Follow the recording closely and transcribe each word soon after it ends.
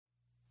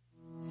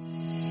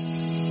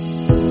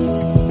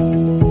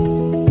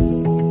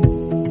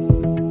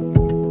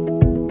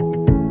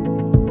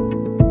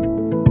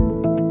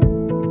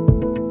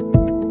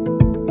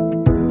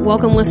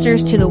Welcome,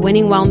 listeners, to the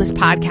Winning Wellness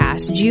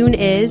Podcast. June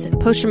is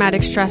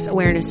Post-Traumatic Stress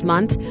Awareness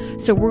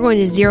Month, so we're going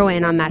to zero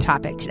in on that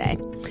topic today.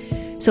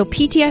 So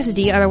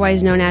PTSD,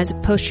 otherwise known as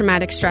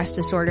post-traumatic stress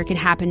disorder, can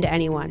happen to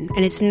anyone,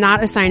 and it's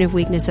not a sign of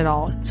weakness at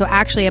all. So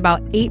actually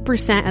about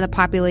 8% of the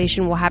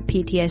population will have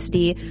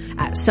PTSD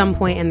at some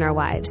point in their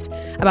lives.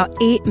 About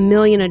 8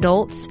 million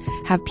adults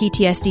have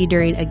PTSD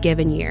during a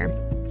given year.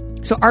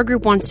 So our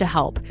group wants to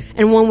help,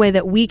 and one way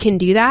that we can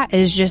do that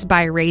is just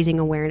by raising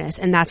awareness,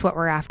 and that's what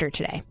we're after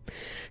today.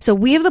 So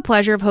we have the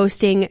pleasure of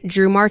hosting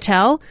Drew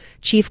Martell,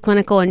 Chief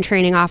Clinical and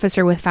Training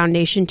Officer with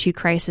Foundation 2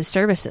 Crisis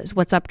Services.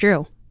 What's up,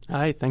 Drew?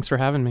 Hi, thanks for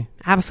having me.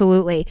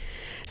 Absolutely.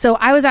 So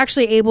I was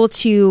actually able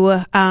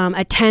to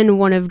attend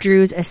one of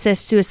Drew's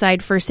Assist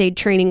Suicide First Aid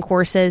training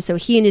courses. So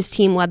he and his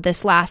team led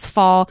this last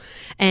fall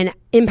and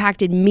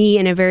impacted me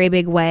in a very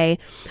big way,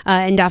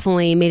 and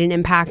definitely made an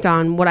impact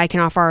on what I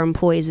can offer our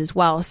employees as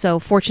well. So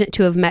fortunate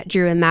to have met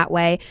Drew in that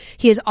way.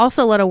 He has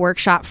also led a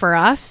workshop for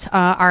us,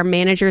 our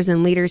managers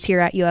and leaders here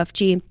at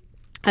UFG,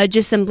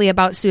 just simply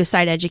about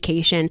suicide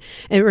education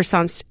in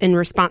response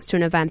to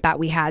an event that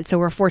we had. So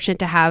we're fortunate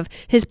to have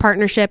his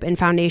partnership and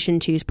Foundation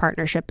 2's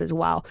partnership as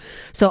well.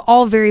 So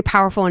all very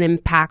powerful and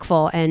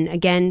impactful. And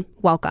again,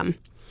 welcome.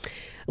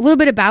 A little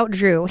bit about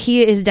Drew.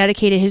 He has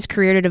dedicated his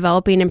career to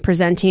developing and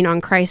presenting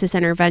on crisis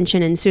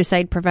intervention and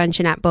suicide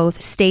prevention at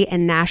both state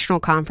and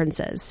national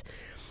conferences.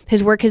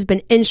 His work has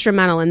been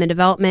instrumental in the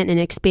development and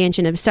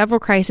expansion of several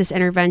crisis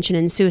intervention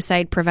and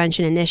suicide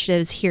prevention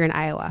initiatives here in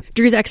Iowa.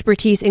 Drew's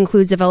expertise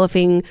includes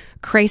developing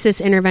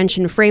crisis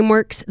intervention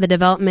frameworks, the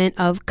development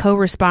of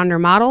co-responder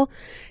model,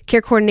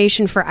 care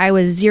coordination for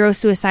Iowa's Zero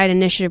Suicide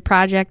Initiative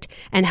project,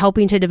 and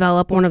helping to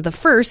develop one of the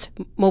first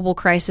mobile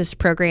crisis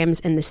programs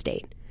in the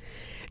state.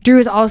 Drew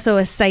is also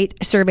a site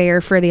surveyor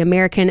for the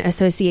American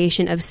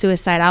Association of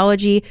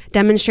Suicidology,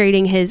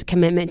 demonstrating his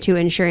commitment to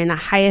ensuring the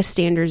highest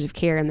standards of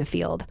care in the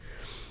field.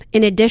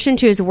 In addition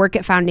to his work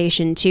at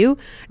Foundation 2,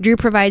 Drew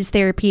provides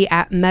therapy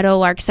at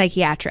Meadowlark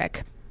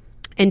Psychiatric.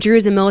 And Drew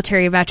is a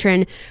military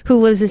veteran who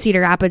lives in Cedar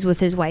Rapids with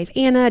his wife,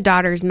 Anna,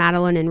 daughters,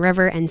 Madeline and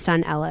River, and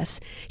son, Ellis.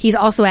 He's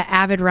also an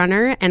avid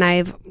runner, and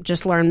I've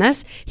just learned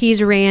this.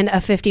 He's ran a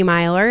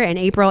 50-miler in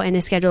April and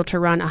is scheduled to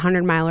run a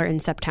 100-miler in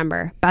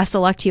September. Best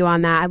of luck to you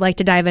on that. I'd like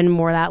to dive into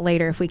more of that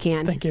later if we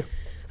can. Thank you.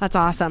 That's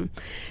awesome.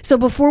 So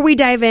before we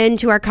dive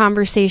into our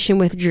conversation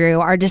with Drew,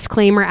 our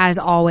disclaimer as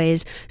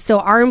always. So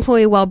our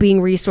employee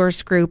well-being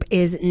resource group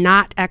is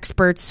not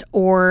experts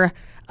or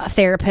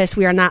therapists.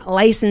 We are not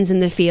licensed in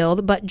the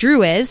field, but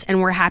Drew is,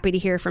 and we're happy to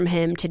hear from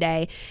him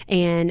today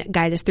and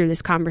guide us through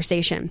this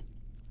conversation.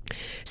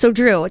 So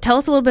Drew, tell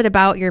us a little bit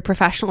about your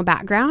professional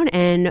background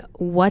and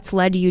what's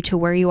led you to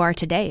where you are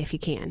today, if you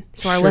can,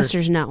 so our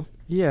listeners know.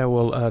 Yeah,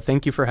 well,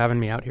 thank you for having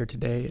me out here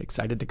today.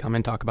 Excited to come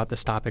and talk about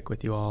this topic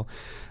with you all.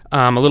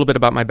 A little bit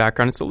about my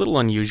background. It's a little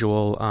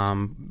unusual.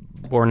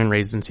 Born and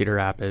raised in Cedar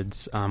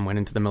Rapids, went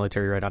into the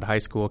military right out of high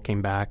school,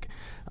 came back,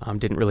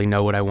 didn't really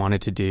know what I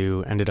wanted to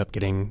do, ended up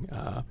getting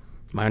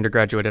my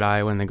undergraduate at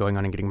Iowa and then going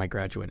on and getting my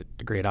graduate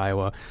degree at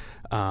Iowa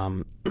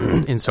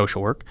in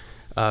social work.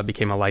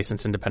 Became a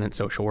licensed independent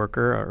social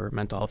worker or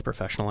mental health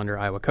professional under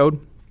Iowa Code,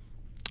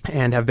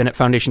 and have been at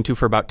Foundation 2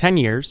 for about 10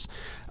 years,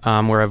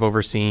 where I've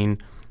overseen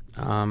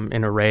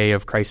an array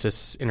of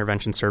crisis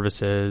intervention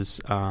services.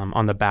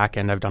 On the back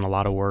end, I've done a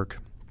lot of work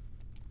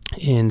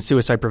in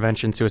suicide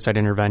prevention, suicide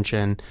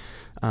intervention,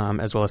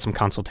 as well as some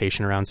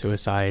consultation around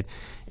suicide.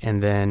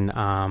 And then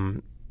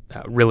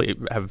really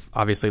have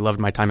obviously loved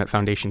my time at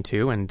Foundation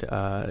 2, and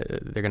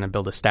they're going to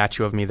build a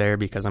statue of me there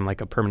because I'm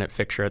like a permanent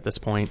fixture at this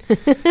point.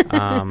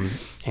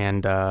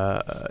 And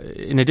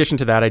in addition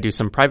to that, I do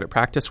some private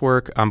practice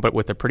work, but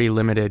with a pretty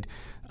limited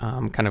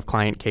kind of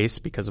client case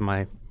because of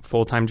my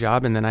full-time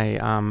job. And then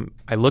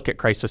I look at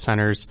crisis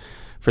centers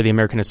for the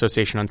American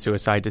Association on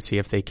Suicide to see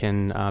if they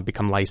can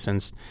become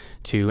licensed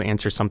to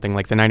answer something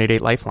like the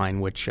 988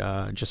 Lifeline, which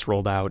just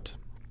rolled out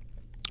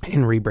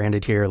and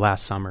rebranded here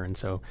last summer. And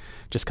so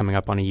just coming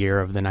up on a year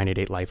of the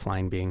 988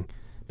 Lifeline being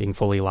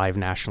fully live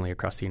nationally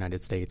across the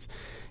United States.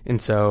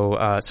 And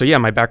so yeah,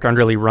 my background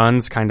really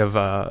runs kind of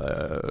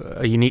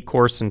a unique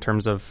course in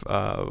terms of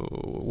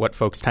what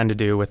folks tend to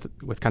do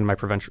with kind of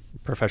my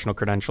professional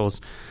credentials.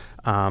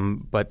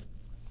 But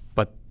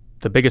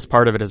the biggest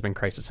part of it has been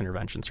crisis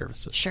intervention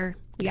services. Sure.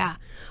 Yeah.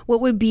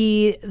 What would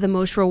be the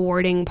most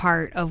rewarding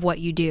part of what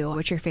you do?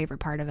 What's your favorite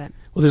part of it?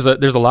 Well,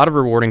 there's a lot of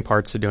rewarding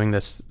parts to doing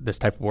this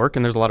type of work,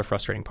 and there's a lot of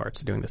frustrating parts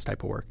to doing this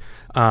type of work.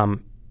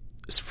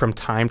 From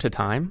time to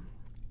time,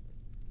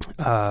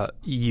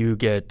 you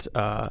get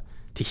to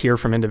hear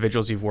from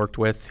individuals you've worked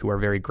with who are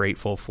very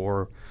grateful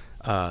for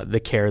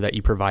the care that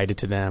you provided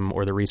to them,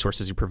 or the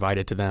resources you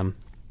provided to them,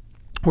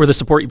 or the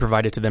support you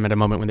provided to them at a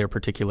moment when they're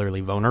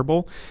particularly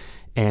vulnerable.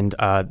 And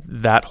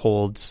that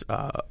holds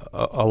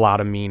a lot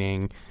of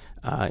meaning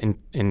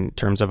in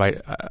terms of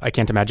I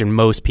can't imagine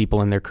most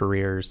people in their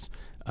careers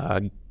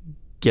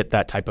get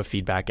that type of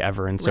feedback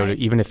ever. And so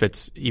even if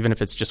it's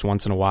just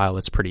once in a while,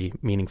 it's pretty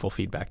meaningful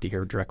feedback to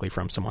hear directly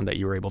from someone that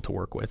you were able to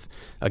work with.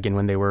 Again,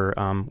 when they were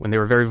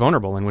very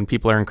vulnerable, and when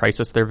people are in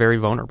crisis, they're very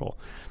vulnerable.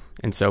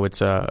 And so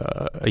it's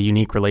a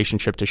unique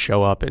relationship to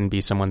show up and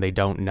be someone they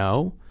don't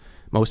know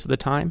most of the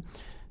time,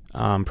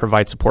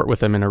 provide support with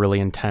them in a really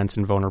intense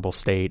and vulnerable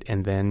state,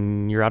 and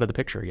then you're out of the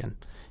picture again.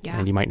 Yeah.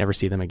 And you might never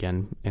see them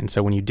again. And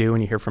so when you do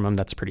and you hear from them,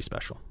 that's pretty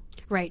special.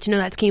 Right. To know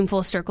that's came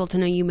full circle, to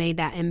know you made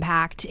that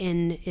impact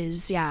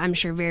is, I'm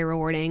sure very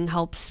rewarding,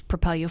 helps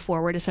propel you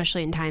forward,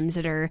 especially in times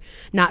that are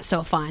not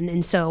so fun.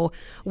 And so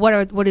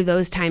what do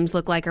those times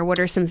look like, or what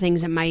are some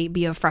things that might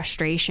be of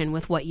frustration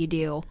with what you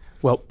do?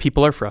 Well,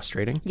 people are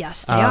frustrating.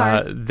 Yes, they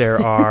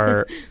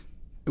are.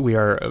 We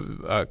are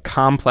a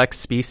complex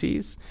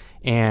species,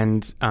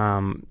 and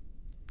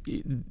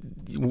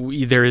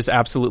there is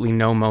absolutely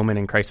no moment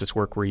in crisis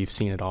work where you've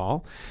seen it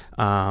all.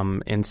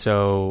 And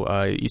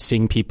so you're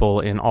seeing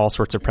people in all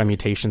sorts of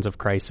permutations of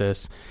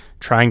crisis,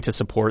 trying to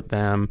support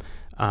them,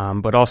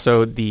 but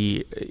also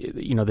the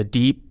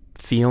deep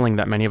feeling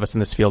that many of us in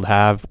this field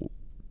have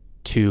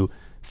to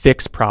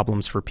fix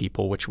problems for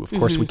people, which of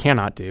course we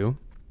cannot do.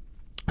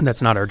 And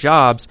that's not our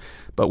jobs.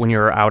 But when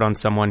you're out on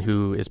someone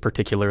who is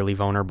particularly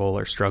vulnerable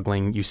or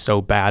struggling, you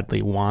so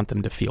badly want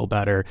them to feel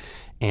better.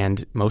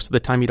 And most of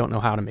the time, you don't know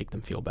how to make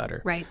them feel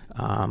better. Right.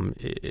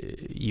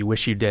 You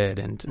wish you did.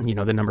 And,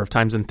 the number of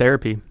times in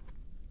therapy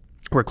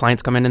where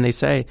clients come in and they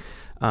say,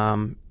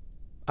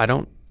 I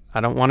don't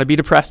want to be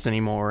depressed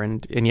anymore.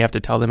 And you have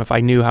to tell them, if I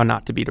knew how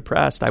not to be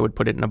depressed, I would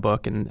put it in a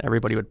book and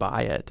everybody would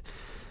buy it.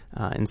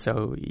 And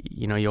so,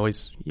 you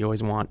always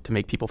want to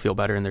make people feel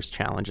better, and there's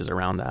challenges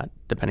around that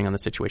depending on the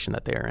situation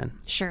that they're in.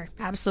 Sure,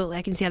 absolutely.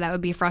 I can see how that would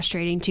be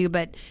frustrating too.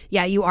 But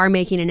yeah, you are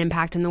making an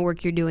impact, and the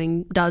work you're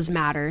doing does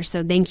matter.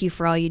 So thank you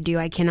for all you do.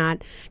 I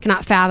cannot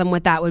fathom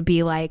what that would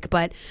be like,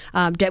 but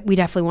we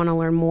definitely want to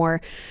learn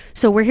more.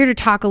 So we're here to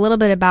talk a little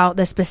bit about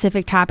the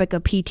specific topic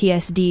of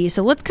PTSD.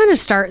 So let's kind of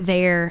start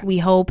there. We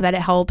hope that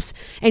it helps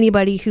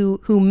anybody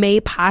who may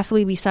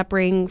possibly be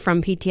suffering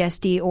from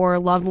PTSD, or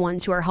loved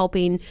ones who are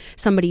helping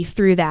somebody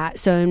through that.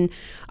 So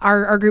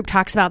our group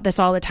talks about this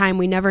all the time.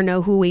 We never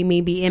know who we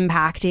may be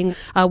impacting.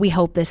 We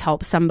hope this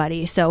helps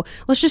somebody. So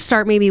let's just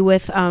start maybe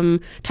with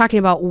talking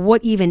about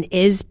what even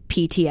is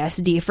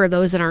PTSD for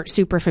those that aren't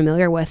super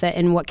familiar with it,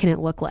 and what can it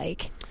look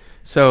like?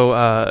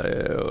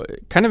 So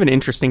kind of an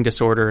interesting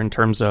disorder in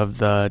terms of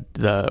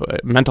the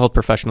mental health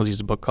professionals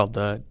use a book called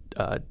the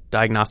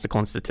Diagnostical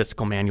and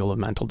Statistical Manual of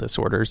Mental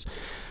Disorders,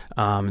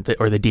 or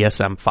the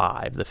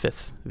DSM-5. The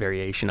fifth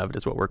variation of it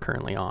is what we're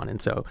currently on.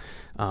 And so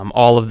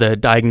all of the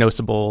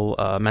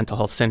diagnosable mental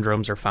health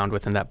syndromes are found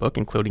within that book,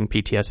 including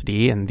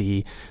PTSD, and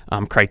the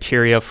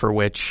criteria for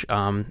which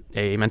a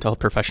mental health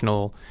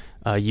professional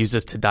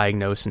uses to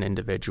diagnose an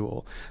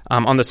individual.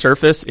 On the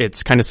surface,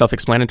 it's kind of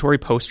self-explanatory: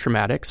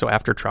 post-traumatic, so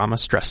after trauma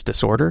stress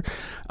disorder.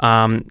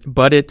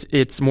 But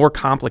it's more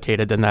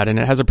complicated than that, and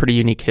it has a pretty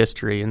unique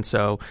history. And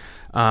so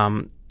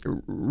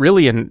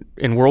really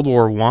in World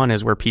War I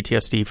is where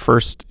PTSD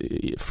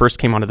first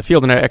came onto the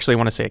field. And I actually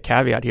want to say a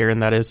caveat here,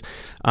 and that is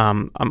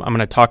I'm going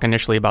to talk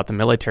initially about the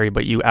military,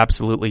 but you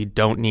absolutely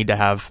don't need to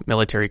have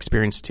military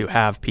experience to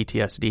have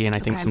PTSD. And I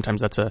think sometimes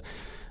that's a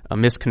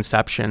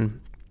misconception.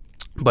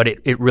 But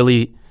it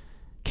really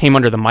came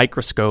under the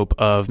microscope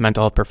of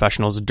mental health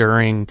professionals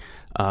during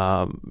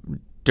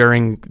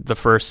the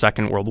First,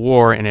 Second World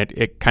War, and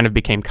it kind of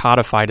became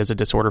codified as a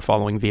disorder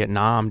following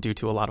Vietnam due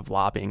to a lot of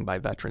lobbying by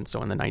veterans,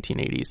 so in the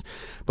 1980s.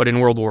 But in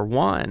World War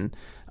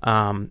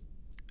I,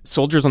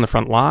 soldiers on the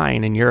front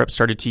line in Europe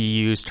started to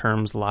use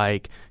terms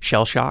like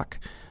shell shock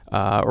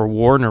or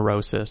war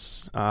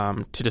neurosis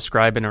to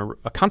describe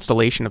a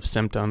constellation of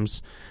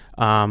symptoms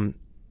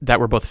that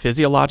were both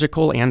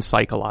physiological and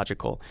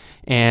psychological.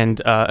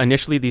 And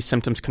initially, these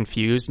symptoms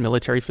confused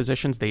military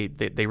physicians. They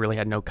really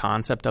had no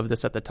concept of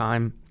this at the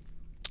time.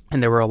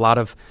 And there were a lot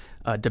of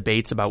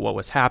debates about what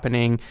was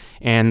happening.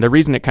 And the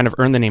reason it kind of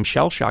earned the name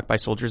shell shock by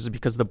soldiers is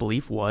because the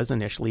belief was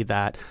initially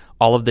that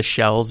all of the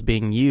shells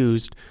being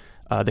used,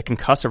 the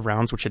concussive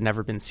rounds, which had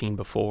never been seen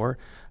before,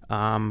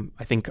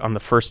 I think on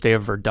the first day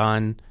of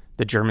Verdun,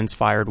 the Germans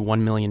fired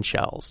 1 million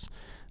shells.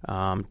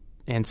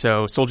 And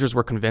so soldiers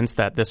were convinced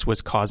that this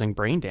was causing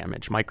brain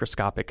damage,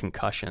 microscopic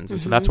concussions.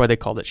 And so that's why they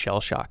called it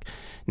shell shock.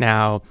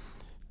 Now,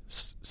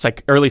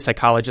 early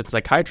psychologists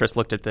and psychiatrists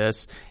looked at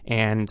this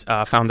and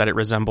found that it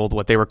resembled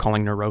what they were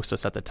calling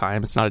neurosis at the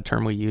time. It's not a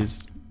term we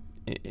use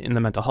in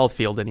the mental health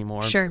field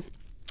anymore. Sure.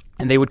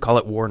 And they would call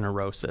it war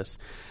neurosis.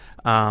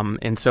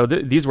 And so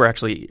these were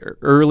actually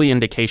early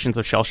indications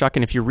of shell shock.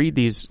 And if you read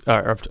these,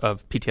 of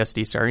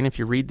PTSD, sorry, and if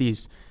you read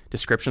these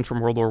descriptions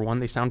from World War I,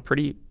 they sound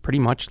pretty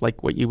much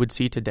like what you would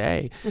see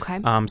today.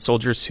 Okay.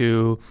 Soldiers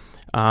who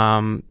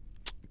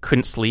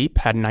couldn't sleep,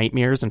 had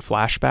nightmares and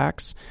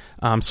flashbacks.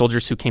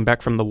 Soldiers who came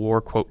back from the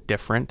war, quote,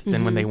 different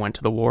than when they went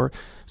to the war.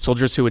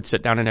 Soldiers who would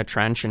sit down in a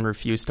trench and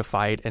refuse to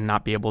fight and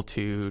not be able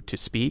to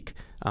speak.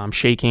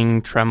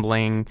 Shaking,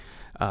 trembling,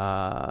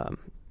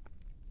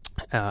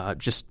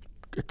 just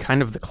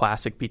kind of the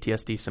classic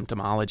PTSD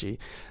symptomology.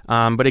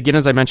 But again,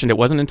 as I mentioned, it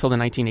wasn't until the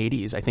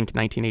 1980s, I think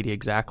 1980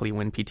 exactly,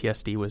 when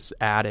PTSD was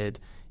added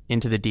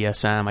into the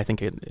DSM. I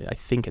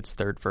think it's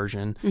third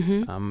version.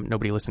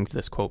 Nobody listening to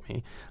this quote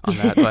me on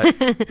that,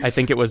 but I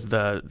think it was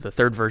the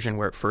third version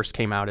where it first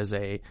came out as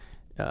an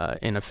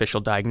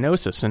official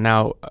diagnosis. And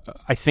now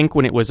I think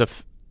when it was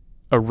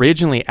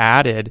originally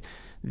added,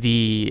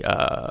 the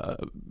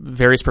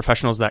various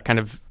professionals that kind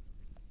of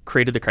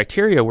created the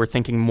criteria were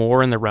thinking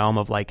more in the realm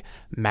of like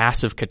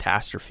massive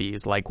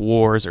catastrophes like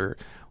wars or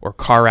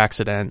car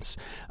accidents.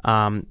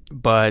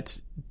 But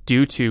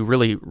due to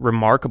really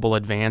remarkable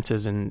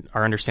advances in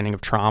our understanding of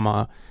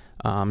trauma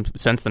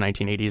since the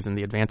 1980s, and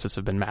the advances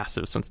have been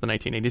massive since the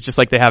 1980s, just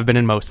like they have been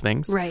in most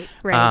things. Right.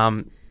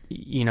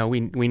 We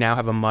now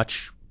have a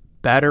much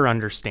better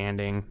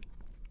understanding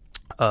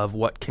of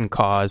what can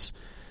cause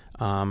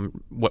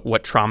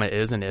what trauma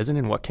is and isn't,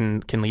 and what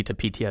can lead to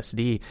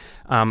PTSD.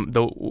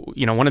 Though,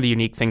 one of the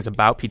unique things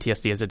about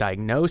PTSD as a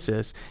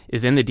diagnosis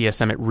is in the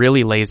DSM, it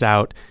really lays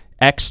out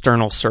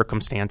external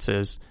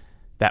circumstances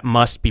that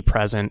must be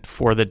present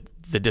for the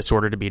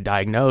disorder to be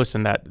diagnosed,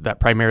 and that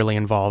primarily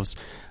involves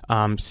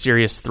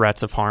serious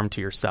threats of harm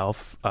to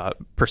yourself,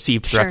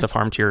 perceived threats of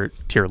harm to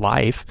your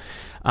life,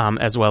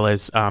 as well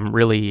as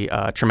really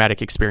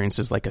traumatic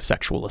experiences like a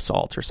sexual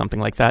assault or something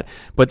like that.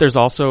 But there's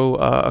also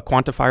a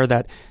quantifier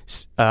that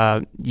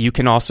you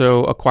can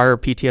also acquire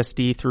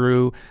PTSD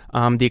through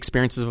the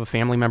experiences of a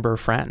family member or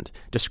friend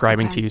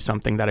describing to you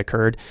something that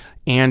occurred,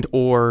 and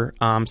or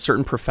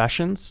certain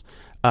professions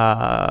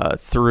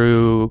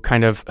through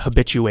kind of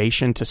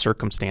habituation to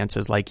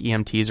circumstances like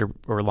EMTs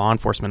or law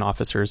enforcement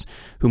officers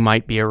who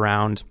might be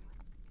around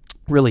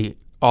really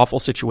awful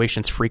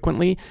situations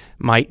frequently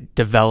might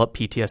develop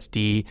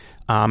PTSD,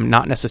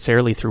 not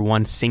necessarily through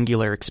one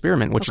singular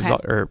experiment,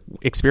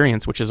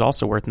 experience, which is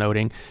also worth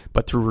noting,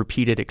 but through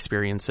repeated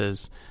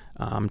experiences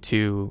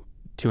to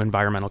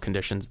environmental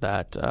conditions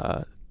that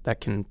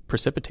can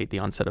precipitate the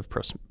onset of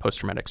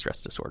post-traumatic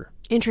stress disorder.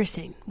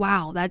 Interesting.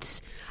 Wow.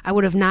 I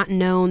would have not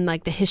known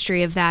like the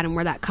history of that and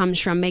where that comes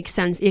from. Makes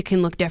sense. It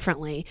can look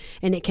differently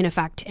and it can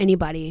affect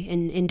anybody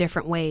in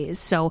different ways.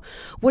 So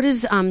what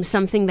is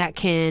something that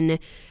can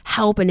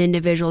help an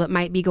individual that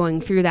might be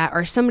going through that,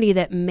 or somebody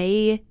that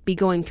may be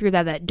going through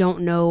that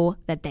don't know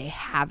that they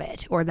have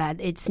it or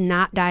that it's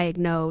not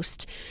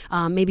diagnosed?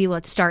 Maybe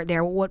let's start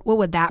there. What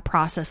would that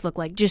process look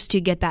like just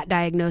to get that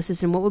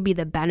diagnosis, and what would be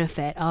the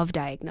benefit of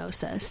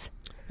diagnosis?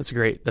 That's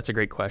a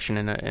great question,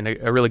 and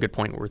a really good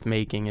point worth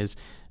making is,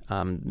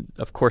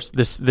 of course,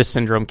 this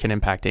syndrome can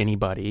impact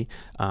anybody,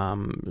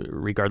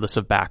 regardless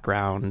of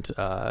background.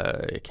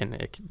 It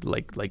can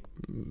like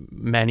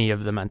many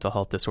of the mental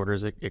health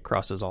disorders, it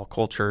crosses all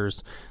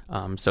cultures,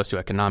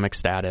 socioeconomic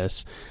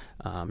status,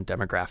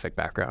 demographic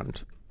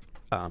background.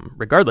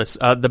 Regardless,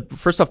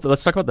 first off,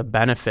 let's talk about the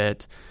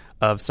benefit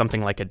of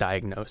something like a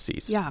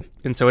diagnosis. Yeah,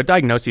 and so a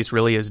diagnosis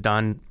really is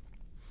done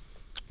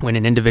when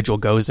an individual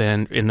goes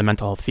in the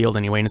mental health field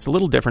anyway. And it's a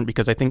little different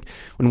because I think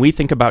when we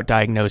think about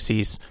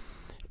diagnoses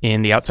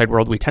in the outside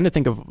world, we tend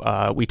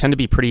to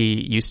be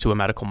pretty used to a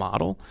medical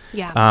model,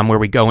 where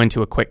we go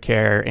into a quick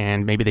care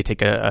and maybe they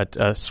take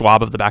a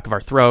swab of the back of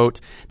our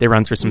throat, they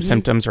run through some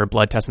symptoms or a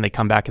blood test, and they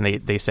come back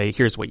and they say,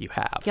 here's what you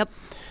have. Yep,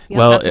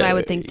 well, that's what I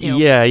would think too.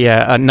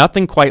 Yeah.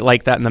 Nothing quite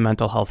like that in the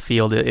mental health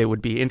field. It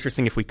would be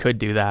interesting if we could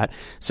do that.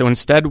 So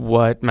instead,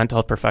 what mental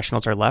health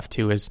professionals are left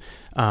to is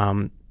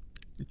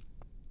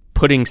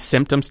putting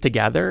symptoms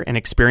together and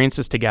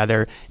experiences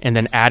together, and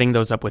then adding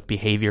those up with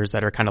behaviors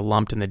that are kind of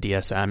lumped in the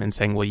DSM and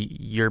saying, well,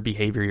 your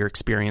behavior, your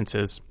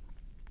experiences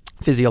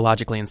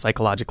physiologically and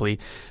psychologically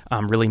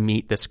really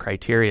meet this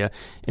criteria.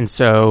 And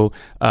so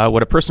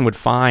what one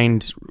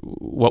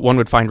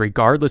would find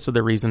regardless of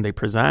the reason they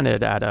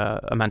presented at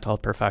a mental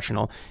health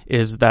professional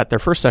is that their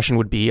first session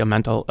would be a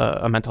mental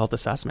health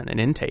assessment, an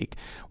intake,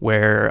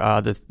 where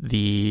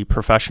the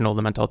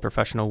mental health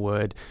professional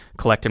would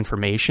collect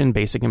information,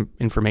 basic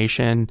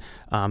information,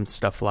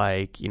 stuff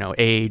like,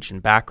 age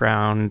and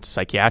background,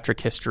 psychiatric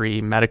history,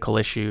 medical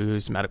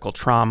issues, medical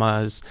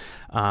traumas,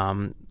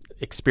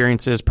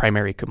 experiences,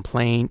 primary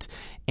complaint.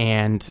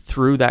 And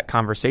through that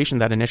conversation,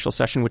 that initial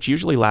session, which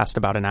usually lasts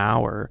about an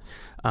hour,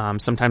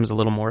 sometimes a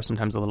little more,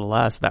 sometimes a little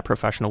less, that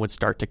professional would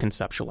start to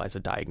conceptualize a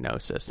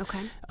diagnosis.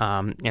 Okay.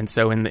 And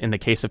so in the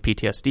case of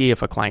PTSD,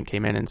 if a client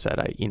came in and said,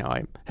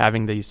 I'm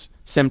having these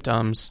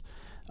symptoms,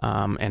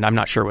 and I'm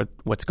not sure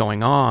what's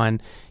going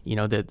on,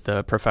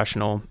 the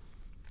professional,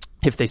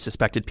 if they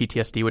suspected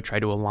PTSD, would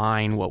try to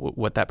align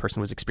what that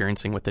person was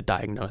experiencing with the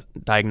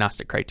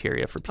diagnostic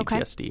criteria for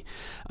PTSD.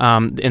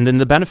 Okay. And then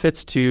the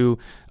benefits to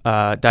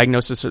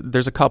diagnosis,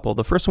 there's a couple.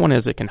 The first one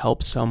is it can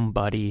help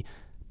somebody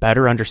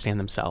better understand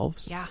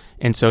themselves. Yeah,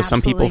 and so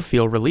absolutely. Some people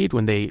feel relieved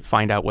when they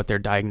find out what their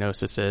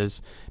diagnosis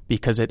is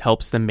because it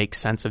helps them make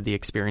sense of the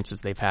experiences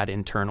they've had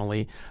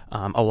internally.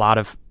 A lot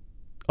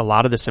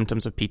of the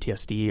symptoms of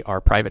PTSD are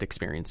private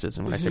experiences.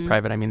 And when I say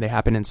private, I mean they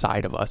happen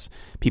inside of us.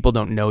 People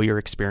don't know you're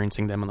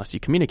experiencing them unless you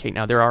communicate.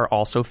 Now, there are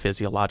also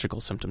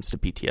physiological symptoms to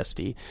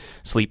PTSD,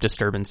 sleep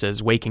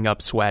disturbances, waking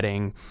up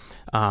sweating,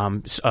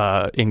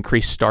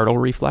 increased startle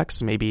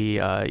reflex. Maybe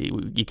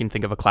you can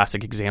think of a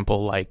classic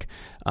example like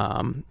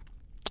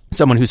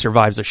someone who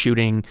survives a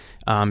shooting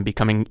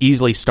becoming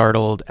easily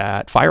startled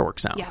at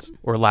fireworks sounds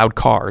or loud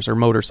cars or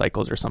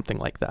motorcycles or something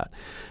like that.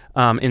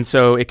 And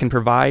so it can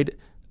provide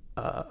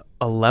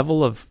a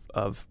level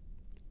of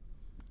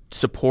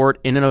support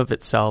in and of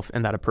itself,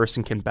 and that a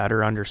person can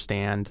better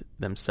understand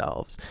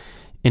themselves.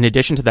 In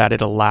addition to that,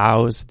 it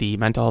allows the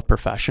mental health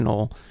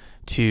professional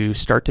to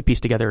start to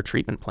piece together a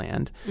treatment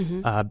plan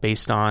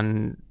based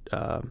on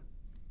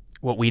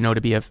what we know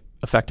to be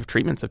effective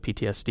treatments of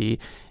PTSD.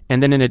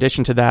 And then in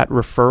addition to that,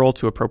 referral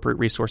to appropriate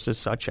resources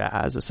such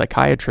as a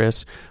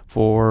psychiatrist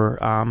for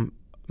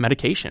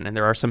medication. And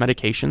there are some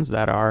medications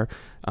that are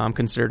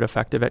considered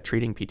effective at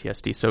treating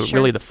PTSD. So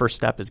really the first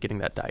step is getting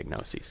that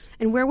diagnosis.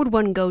 And where would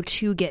one go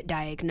to get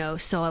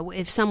diagnosed? So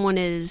if someone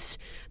is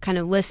kind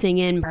of listening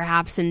in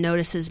perhaps and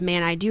notices,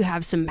 man, I do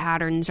have some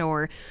patterns,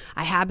 or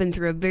I have been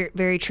through a very,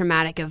 very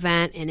traumatic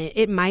event, and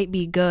it might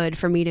be good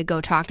for me to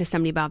go talk to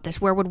somebody about this,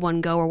 where would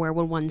one go, or where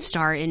would one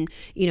start? And,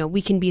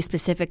 we can be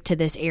specific to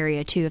this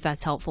area too, if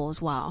that's helpful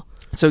as well.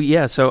 So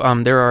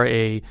there are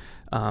a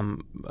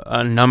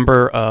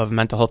number of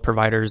mental health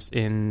providers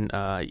in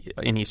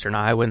Eastern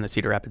Iowa, in the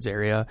Cedar Rapids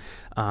area,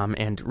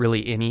 and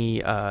really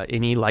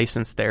any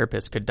licensed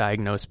therapist could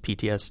diagnose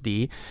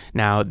PTSD.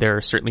 Now,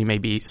 there certainly may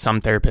be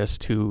some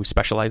therapists who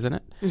specialize in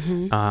it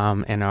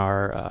and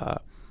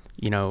are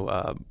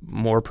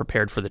more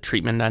prepared for the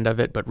treatment end of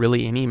it. But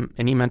really,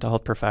 any mental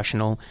health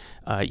professional,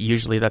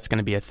 usually that's going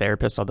to be a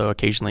therapist, although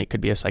occasionally it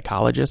could be a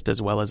psychologist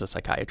as well as a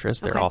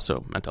psychiatrist. They're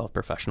also mental health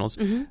professionals.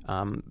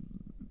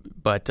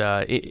 But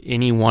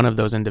any one of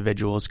those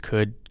individuals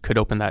could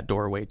open that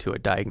doorway to a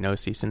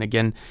diagnosis. And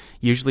again,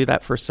 usually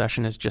that first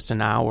session is just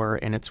an hour,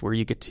 and it's where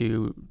you get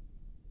to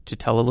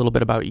tell a little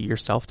bit about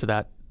yourself to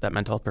that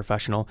mental health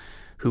professional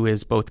who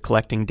is both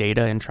collecting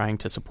data and trying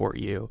to support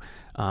you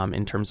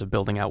in terms of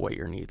building out what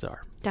your needs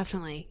are.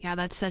 Definitely. Yeah,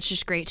 that's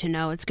just great to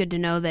know. It's good to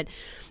know that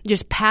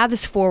just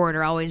paths forward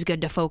are always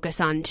good to focus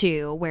on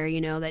too, where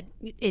that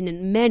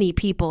in many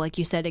people, like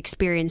you said,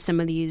 experience some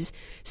of these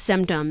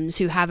symptoms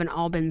who haven't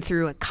all been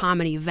through a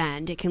common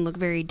event. It can look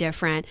very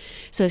different.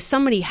 So if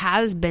somebody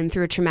has been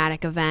through a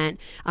traumatic event,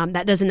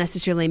 that doesn't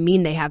necessarily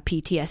mean they have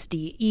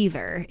PTSD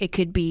either. It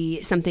could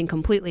be something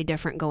completely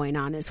different going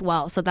on as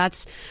well. So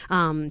that's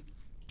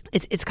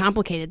it's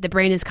complicated. The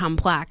brain is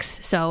complex,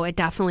 so it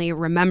definitely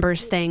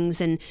remembers things,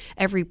 and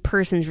every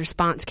person's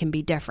response can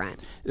be different.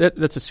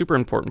 That's a super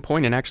important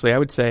point. And actually, I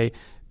would say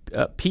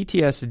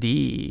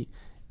PTSD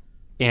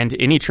and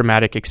any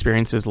traumatic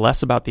experience is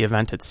less about the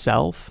event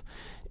itself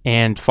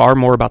and far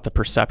more about the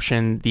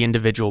perception the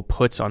individual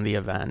puts on the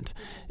event.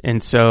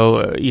 And so,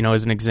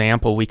 as an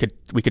example, we could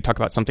talk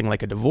about something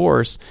like a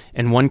divorce,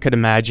 and one could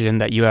imagine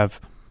that you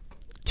have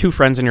two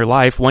friends in your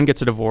life. One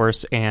gets a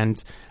divorce,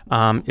 and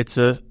it's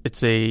a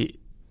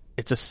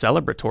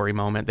celebratory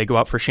moment. They go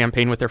out for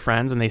champagne with their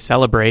friends and they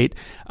celebrate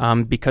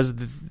because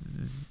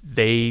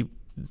they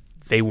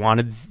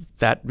wanted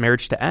that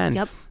marriage to end.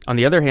 Yep. On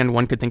the other hand,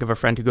 one could think of a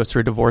friend who goes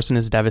through a divorce and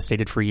is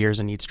devastated for years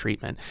and needs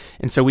treatment.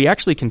 And so we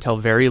actually can tell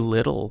very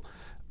little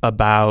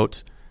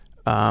about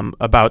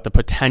the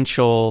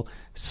potential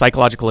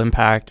psychological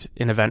impact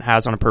an event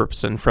has on a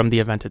person from the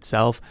event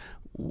itself.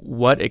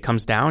 What it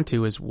comes down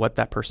to is what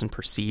that person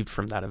perceived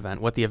from that event,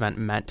 what the event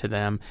meant to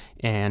them,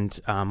 and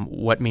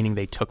what meaning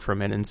they took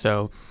from it. And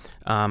so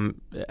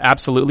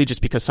absolutely,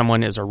 just because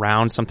someone is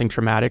around something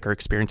traumatic or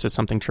experiences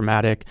something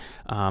traumatic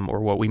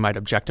or what we might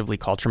objectively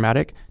call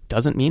traumatic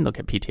doesn't mean they'll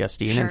get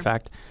PTSD. And in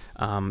fact,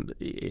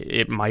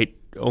 it might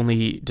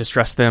only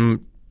distress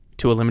them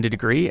to a limited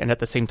degree. And at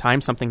the same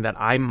time, something that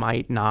I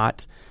might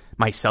not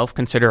myself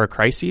consider a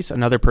crisis,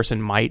 another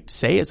person might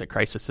say is a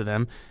crisis to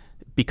them,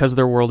 because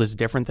their world is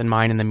different than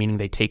mine and the meaning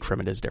they take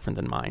from it is different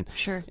than mine.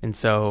 Sure. And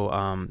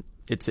so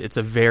it's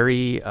a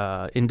very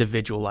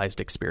individualized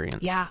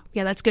experience. Yeah,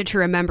 that's good to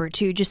remember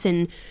too. Just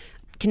in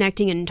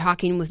connecting and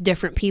talking with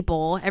different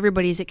people,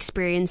 everybody's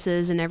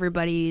experiences and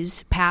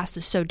everybody's past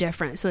is so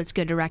different. So it's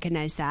good to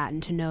recognize that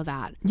and to know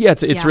that. Yeah,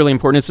 it's really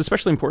important. It's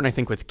especially important, I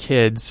think, with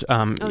kids.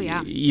 Even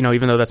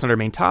though that's not our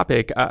main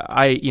topic,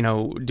 I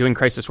doing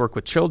crisis work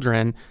with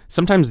children,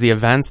 sometimes the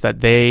events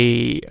that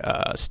they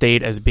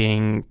state as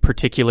being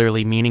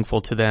particularly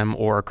meaningful to them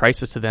or a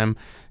crisis to them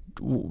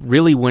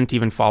really wouldn't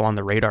even fall on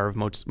the radar of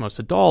most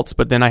adults.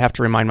 But then I have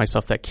to remind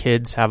myself that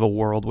kids have a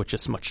world which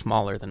is much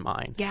smaller than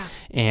mine. Yeah.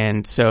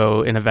 And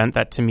so an event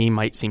that to me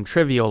might seem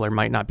trivial or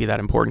might not be that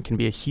important can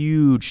be a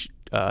huge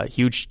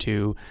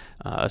to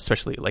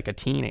especially like a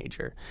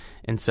teenager.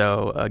 And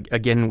so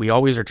again, we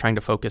always are trying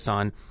to focus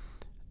on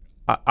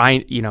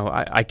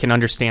I can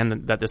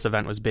understand that this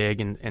event was big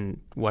and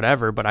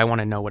whatever, but I want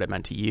to know what it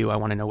meant to you. I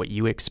want to know what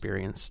you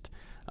experienced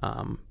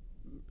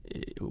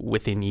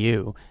within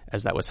you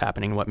as that was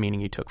happening, what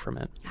meaning you took from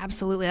it.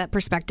 Absolutely. That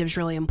perspective is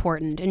really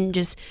important and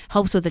just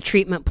helps with the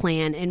treatment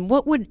plan. And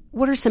what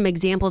are some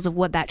examples of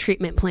what that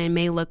treatment plan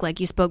may look like?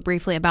 You spoke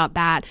briefly about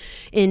that.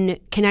 In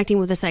connecting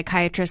with a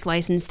psychiatrist,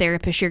 licensed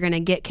therapist, you're going to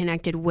get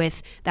connected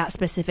with that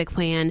specific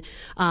plan.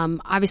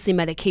 Obviously,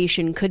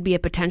 medication could be a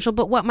potential,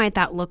 but what might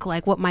that look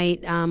like? What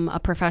might a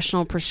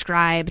professional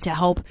prescribe to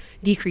help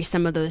decrease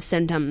some of those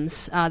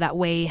symptoms that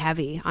weigh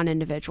heavy on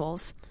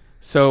individuals?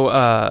 So,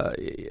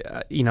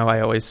 I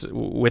always,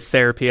 with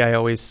therapy, I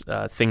always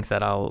think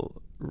that I'll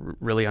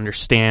really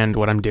understand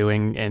what I'm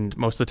doing. And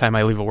most of the time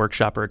I leave a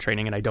workshop or a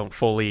training and I don't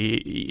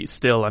fully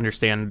still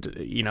understand,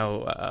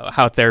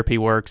 how therapy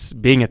works.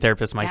 Being a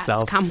therapist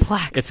myself.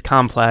 It's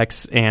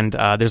complex and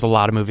there's a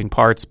lot of moving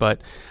parts.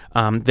 But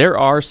there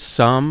are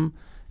some,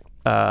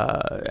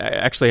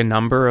 actually a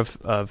number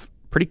of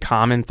pretty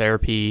common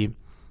therapy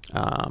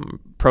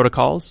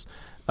protocols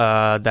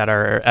that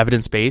are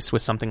evidence-based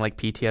with something like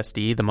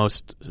PTSD.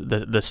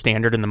 The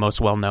standard and the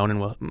most well-known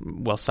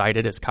and well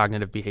cited is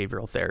cognitive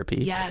behavioral therapy.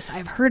 Yes,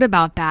 I've heard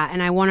about that,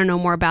 and I want to know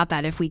more about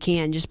that if we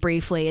can, just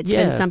briefly. It's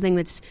been something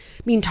that's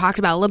being talked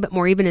about a little bit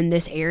more even in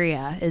this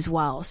area as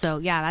well. So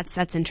yeah,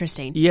 that's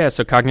interesting. Yeah,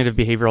 so cognitive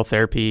behavioral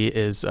therapy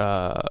is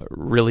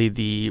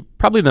really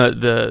probably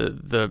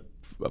the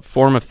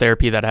form of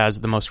therapy that has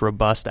the most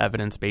robust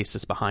evidence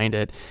basis behind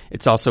it.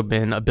 It's also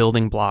been a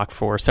building block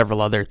for several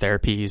other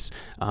therapies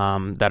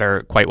that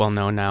are quite well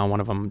known now.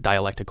 One of them,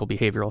 dialectical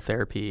behavioral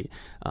therapy,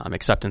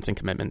 acceptance and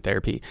commitment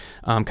therapy.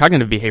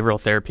 Cognitive behavioral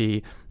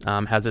therapy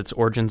has its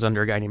origins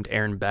under a guy named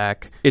Aaron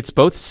Beck. It's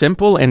both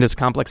simple and as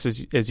complex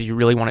as you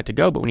really want it to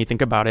go. But when you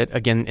think about it,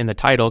 again, in the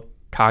title,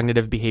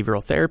 cognitive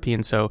behavioral therapy.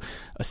 And so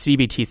a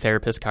CBT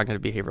therapist,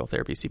 cognitive behavioral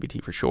therapy,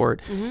 CBT for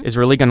short, is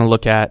really going to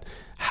look at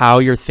how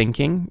your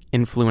thinking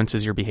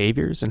influences your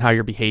behaviors and how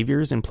your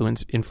behaviors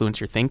influence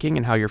your thinking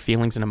and how your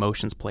feelings and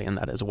emotions play in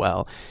that as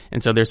well.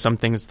 And so there's some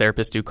things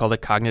therapists do called a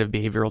cognitive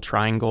behavioral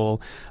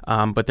triangle,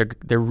 but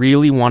they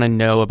really want to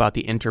know about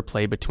the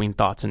interplay between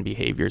thoughts and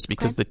behaviors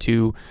because the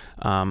two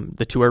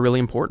are really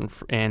important.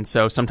 And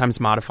so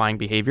sometimes modifying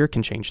behavior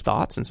can change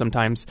thoughts and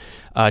sometimes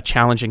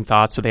challenging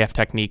thoughts. So they have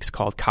techniques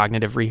called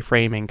cognitive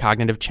reframing,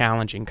 cognitive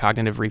challenging,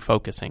 cognitive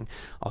refocusing,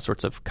 all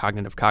sorts of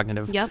cognitive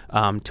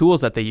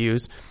tools that they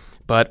use.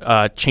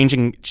 But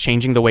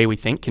changing the way we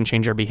think can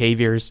change our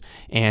behaviors,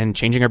 and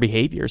changing our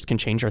behaviors can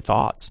change our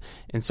thoughts.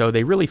 And so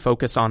they really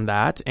focus on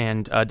that.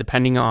 And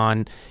depending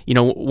on,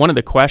 one of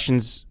the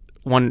questions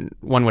one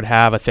would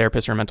have, a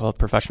therapist or a mental health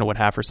professional would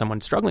have for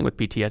someone struggling with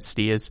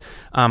PTSD is,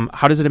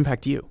 how does it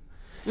impact you?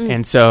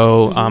 And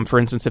so, for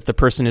instance, if the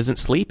person isn't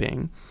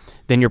sleeping,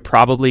 then you're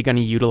probably going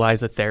to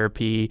utilize a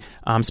therapy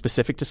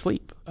specific to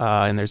sleep.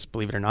 And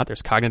believe it or not,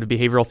 there's cognitive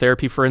behavioral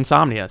therapy for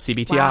insomnia,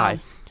 CBTI.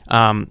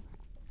 Wow.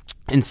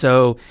 And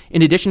so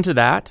in addition to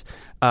that,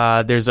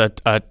 there's a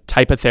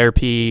type of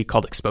therapy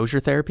called exposure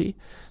therapy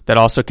that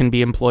also can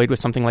be employed with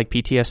something like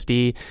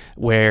PTSD,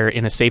 where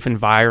in a safe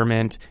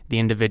environment, the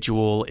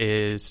individual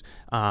is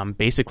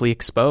basically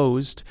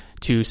exposed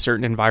to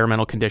certain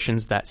environmental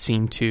conditions that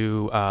seem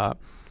to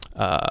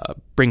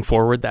bring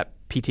forward that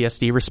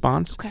PTSD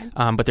response,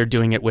 but they're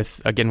doing it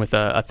with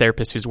a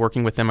therapist who's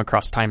working with them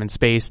across time and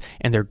space,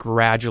 and they're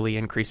gradually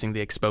increasing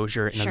the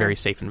exposure in a very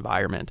safe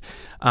environment.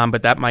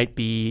 But that might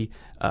be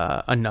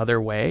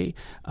another way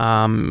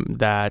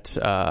that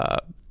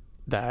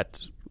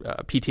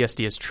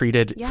PTSD is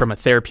treated from a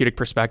therapeutic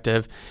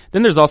perspective.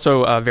 Then there's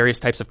also various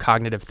types of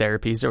cognitive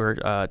therapies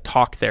or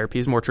talk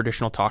therapies, more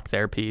traditional talk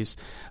therapies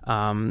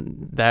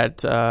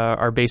that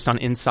are based on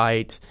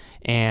insight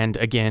and,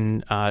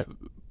 again,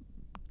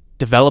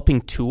 developing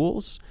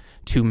tools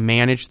to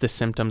manage the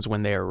symptoms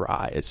when they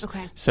arise.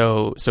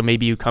 So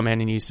maybe you come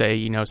in and you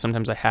say,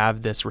 sometimes I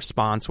have this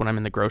response when I'm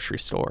in the grocery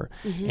store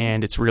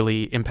and it's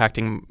really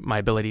impacting my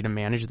ability to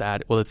manage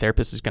that. Well, the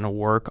therapist is going to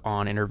work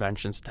on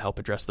interventions to help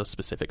address those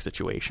specific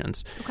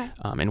situations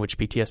in which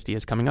PTSD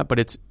is coming up. But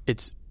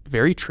it's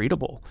very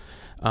treatable.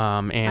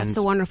 And that's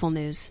the wonderful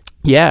news.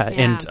 Yeah.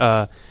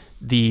 And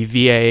the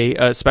VA,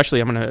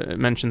 especially I'm going to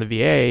mention the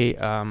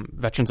VA,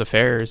 Veterans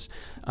Affairs,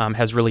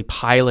 has really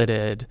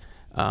piloted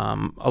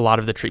a lot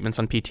of the treatments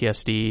on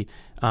PTSD,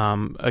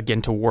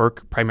 again, to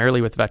work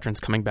primarily with veterans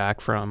coming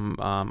back from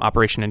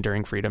Operation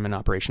Enduring Freedom and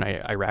Operation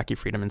Iraqi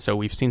Freedom. And so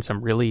we've seen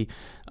some really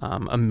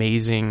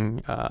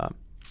amazing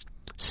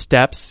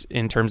steps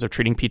in terms of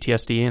treating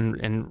PTSD.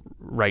 And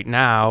right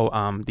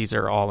now, these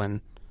are all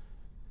in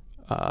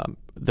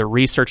the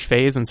research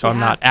phase. And so I'm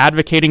not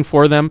advocating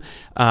for them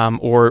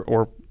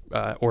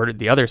or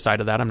the other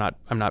side of that.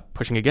 I'm not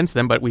pushing against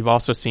them, but we've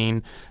also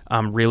seen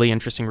really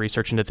interesting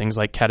research into things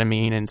like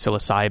ketamine and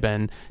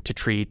psilocybin to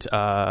treat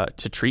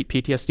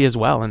PTSD as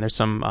well. And there's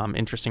some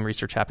interesting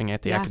research happening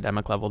at the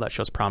academic level that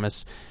shows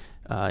promise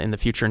in the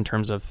future in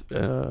terms of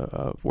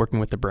working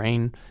with the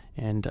brain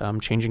and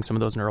changing some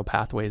of those neural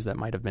pathways that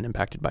might have been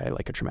impacted by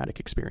like a traumatic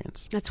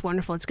experience. That's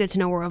wonderful. It's good to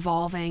know we're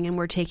evolving and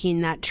we're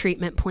taking that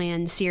treatment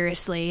plan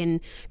seriously and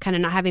kind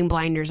of not having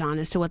blinders on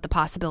as to what the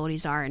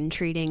possibilities are and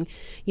treating,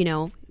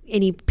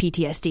 any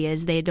PTSD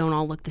is. They don't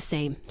all look the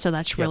same. So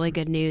that's really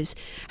good news.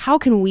 How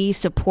can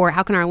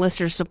our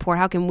listeners support,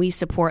 how can we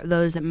support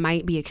those that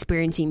might be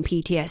experiencing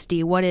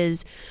PTSD? What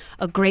is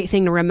a great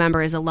thing to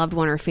remember as a loved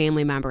one or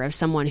family member of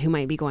someone who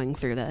might be going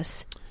through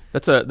this?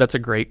 That's a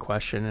great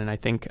question. And I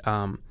think,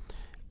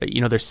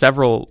 there's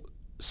several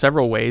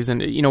ways.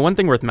 And, one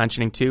thing worth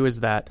mentioning too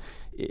is that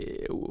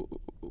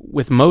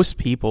with most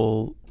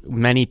people,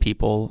 many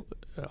people,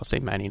 I'll say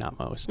many, not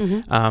most,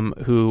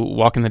 who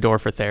walk in the door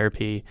for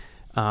therapy,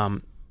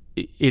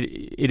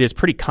 it is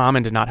pretty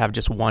common to not have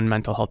just one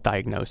mental health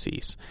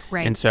diagnosis.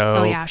 Right. And so,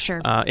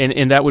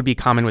 and that would be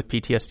common with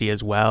PTSD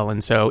as well.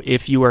 And so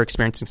if you are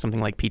experiencing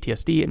something like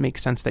PTSD, it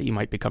makes sense that you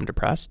might become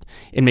depressed.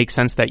 It makes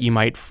sense that you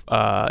might,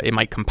 it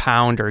might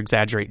compound or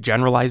exaggerate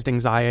generalized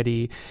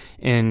anxiety.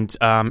 And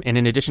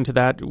in addition to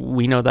that,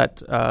 we know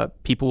that,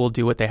 people will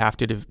do what they have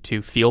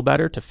to feel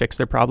better, to fix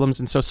their problems.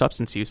 And so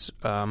substance use,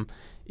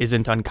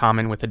 isn't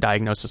uncommon with a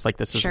diagnosis like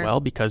this as well,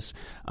 because,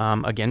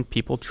 again,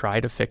 people try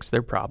to fix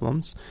their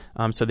problems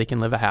so they can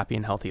live a happy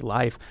and healthy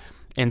life.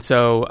 And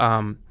so,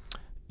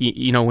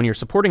 when you're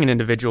supporting an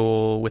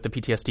individual with a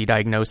PTSD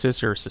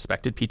diagnosis or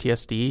suspected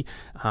PTSD,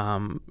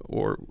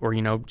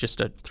 or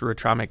just through a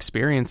trauma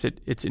experience,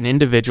 it's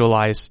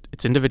individualized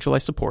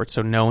support.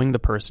 So knowing the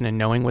person and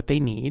knowing what they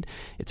need,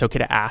 it's okay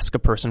to ask a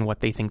person what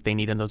they think they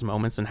need in those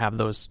moments and have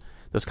those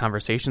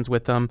conversations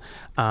with them.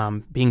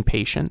 Being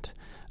patient.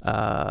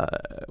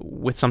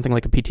 With something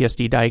like a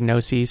PTSD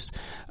diagnosis,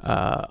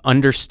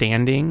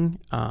 understanding,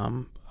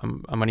 I'm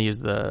going to use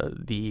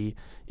the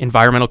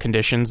environmental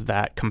conditions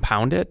that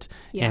compound it,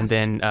 and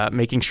then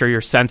making sure you're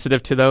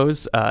sensitive to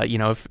those.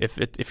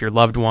 If your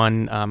loved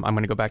one, I'm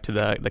going to go back to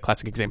the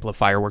classic example of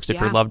fireworks.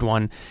 If your loved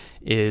one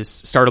is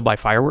startled by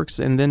fireworks,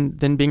 and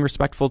then being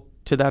respectful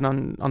to that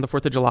on the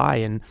 4th of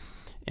July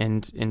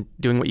and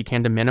doing what you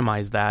can to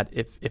minimize that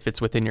if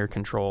it's within your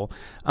control.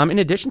 In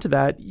addition to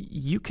that,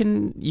 you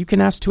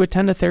can ask to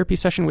attend a therapy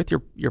session with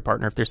your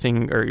partner if they're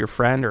seeing, or your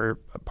friend or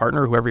a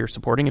partner, whoever you're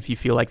supporting, if you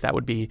feel like that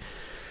would be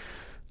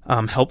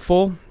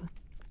helpful.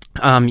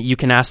 You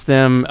can ask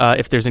them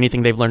if there's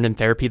anything they've learned in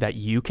therapy that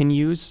you can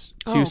use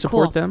to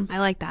support them. I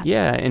like that.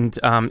 Yeah,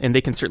 and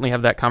they can certainly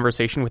have that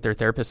conversation with their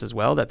therapist as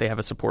well, that they have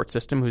a support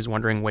system who's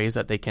wondering ways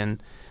that they can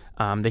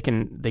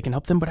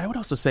help them. But I would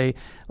also say,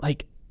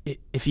 like,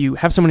 if you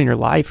have someone in your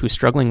life who's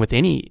struggling with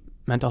any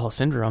mental health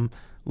syndrome,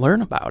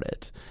 learn about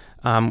it.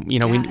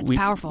 It's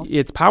powerful.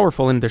 It's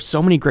powerful, and there's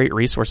so many great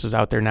resources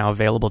out there now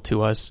available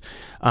to us,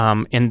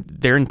 and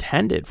they're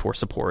intended for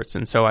supports.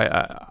 And so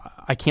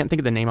I can't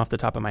think of the name off the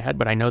top of my head,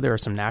 but I know there are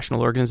some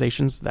national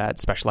organizations that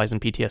specialize in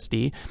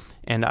PTSD,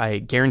 and I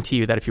guarantee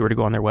you that if you were to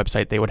go on their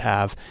website, they would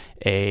have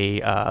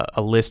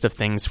a list of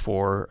things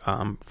for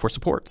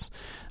supports.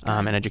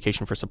 And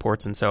education for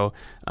supports. And so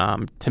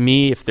to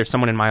me, if there's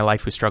someone in my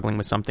life who's struggling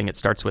with something, it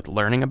starts with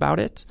learning about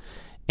it,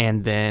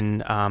 and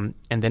then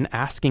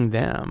asking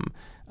them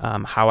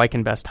how I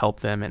can best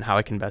help them and how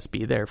I can best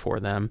be there for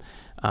them.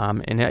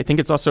 And I think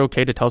it's also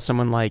okay to tell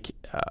someone, like,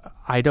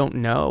 I don't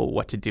know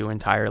what to do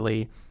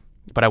entirely,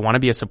 but I want to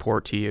be a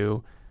support to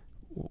you.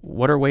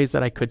 What are ways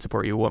that I could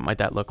support you? What might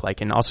that look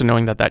like? And also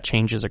knowing that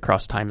changes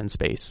across time and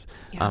space.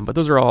 But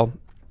those are all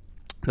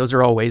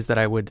ways that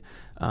I would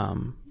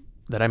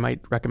that I might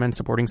recommend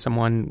supporting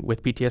someone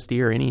with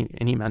PTSD or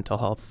any mental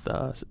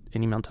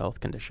health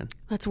condition.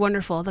 That's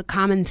wonderful. The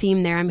common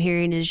theme there I'm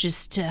hearing is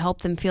just to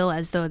help them feel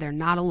as though they're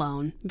not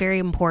alone. Very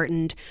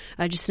important.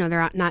 Just to know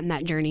they're not in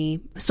that journey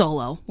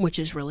solo, which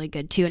is really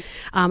good too.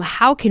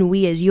 How can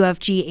we as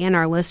UFG and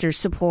our listeners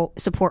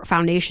support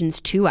Foundation's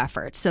 2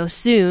 efforts? So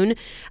soon,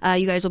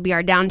 you guys will be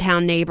our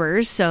downtown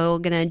neighbors. So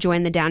going to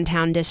join the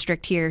downtown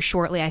district here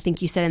shortly. I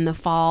think you said in the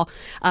fall.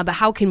 But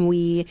how can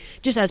we,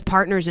 just as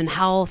partners in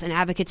health and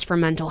advocates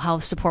for mental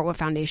health, support what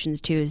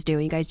Foundations 2 is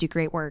doing? You guys do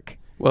great work.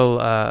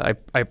 Well, I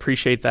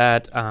appreciate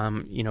that.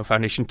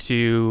 Foundation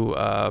 2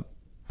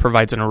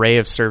 provides an array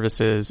of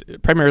services,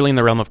 primarily in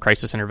the realm of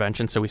crisis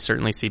intervention. So we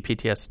certainly see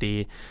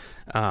PTSD.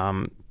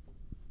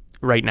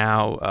 Right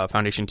now,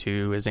 Foundation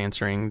 2 is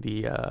answering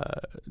the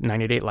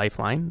 988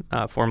 Lifeline,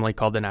 formerly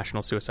called the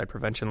National Suicide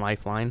Prevention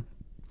Lifeline.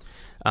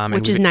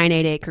 Which is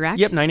 988, correct?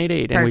 Yep,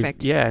 988.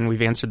 Perfect. And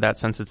we've answered that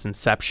since its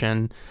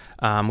inception.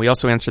 We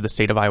also answer the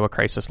State of Iowa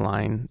Crisis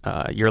Line,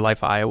 Your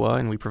Life Iowa,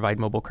 and we provide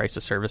mobile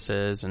crisis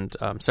services and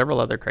several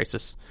other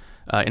crisis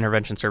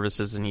intervention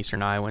services in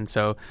Eastern Iowa. And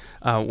so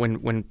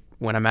when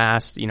I'm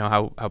asked,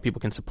 how people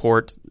can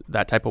support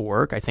that type of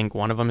work, I think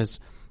one of them is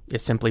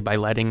simply by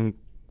letting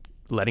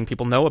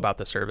people know about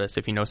the service.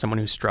 If you know someone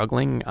who's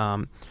struggling,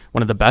 one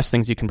of the best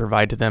things you can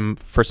provide to them,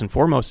 first and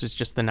foremost, is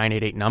just the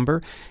 988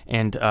 number.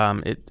 And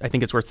I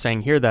think it's worth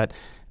saying here that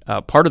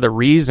part of the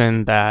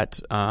reason that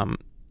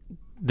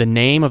the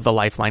name of the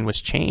Lifeline was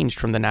changed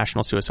from the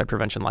National Suicide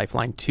Prevention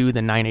Lifeline to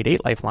the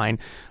 988 Lifeline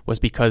was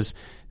because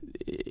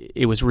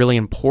it was really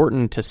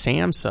important to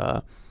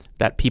SAMHSA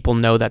that people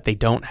know that they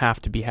don't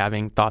have to be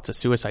having thoughts of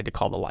suicide to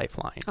call the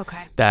Lifeline.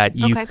 Okay. That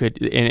you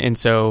could, and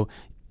so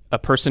a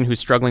person who's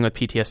struggling with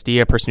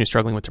PTSD, a person who's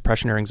struggling with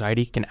depression or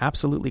anxiety can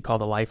absolutely call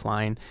the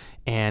Lifeline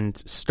and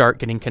start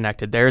getting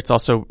connected there. It's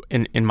also,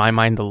 in my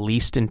mind, the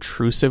least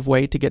intrusive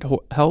way to get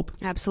help.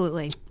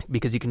 Absolutely.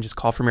 Because you can just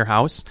call from your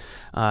house.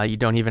 You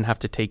don't even have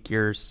to take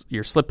your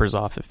slippers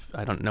off.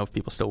 I don't know if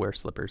people still wear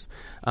slippers.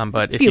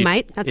 But if you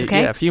might. That's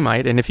okay. Yeah, a few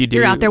might. And if you do,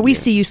 you're out there. We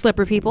see you,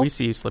 slipper people. We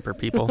see you, slipper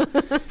people.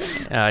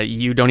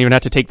 You don't even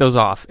have to take those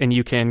off, and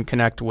you can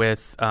connect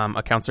with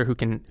a counselor who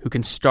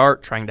can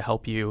start trying to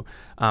help you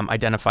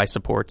identify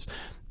supports.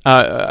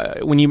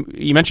 When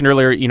you mentioned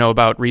earlier,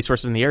 about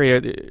resources in the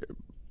area,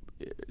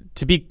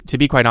 to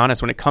be quite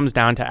honest, when it comes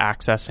down to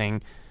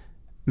accessing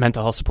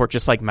mental health support,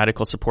 just like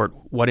medical support,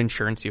 what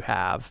insurance you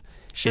have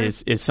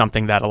is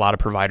something that a lot of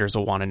providers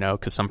will want to know,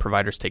 because some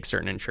providers take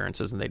certain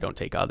insurances and they don't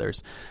take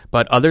others.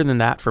 But other than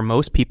that, for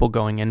most people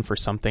going in for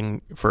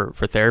something for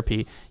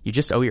therapy, you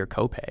just owe your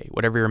copay.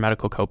 Whatever your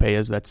medical copay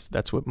is,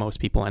 that's what most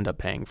people end up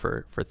paying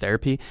for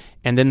therapy.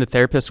 And then the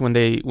therapist, when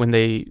they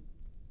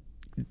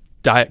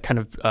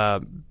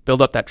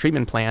build up that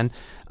treatment plan,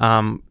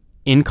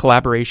 in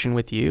collaboration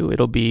with you,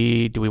 it'll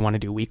be, do we want to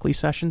do weekly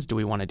sessions? Do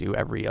we want to do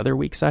every other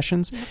week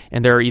sessions? Yep.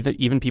 And there are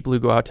even people who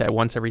go out to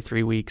once every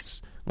 3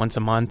 weeks, once a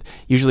month.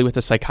 Usually with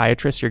a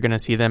psychiatrist, you're going to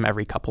see them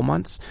every couple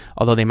months,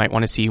 although they might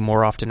want to see you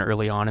more often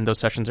early on. And those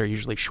sessions are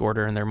usually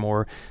shorter, and they're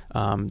more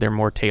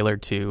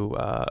tailored to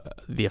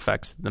the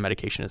effects the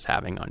medication is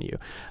having on you.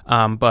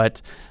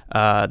 But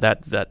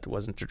that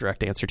wasn't a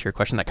direct answer to your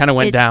question. That kind of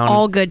went down. It's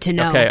all good to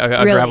know. Okay, a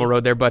really. gravel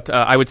road there. But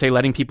I would say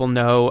letting people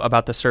know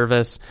about the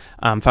service.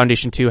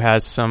 Foundation 2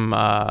 has some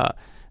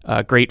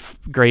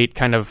great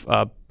kind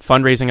of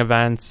fundraising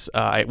events.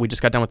 We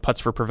just got done with Putts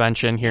for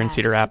Prevention here in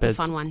Cedar Rapids. It's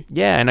a fun one.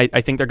 Yeah, and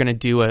I think they're going to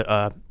do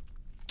a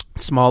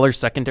smaller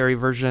secondary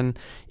version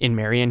in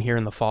Marion here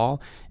in the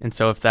fall. And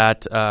so if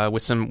that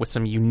with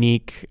some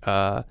unique,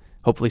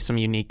 hopefully some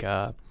unique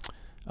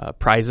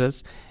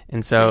prizes.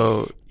 And so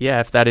nice.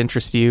 Yeah, if that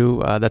interests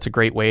you, that's a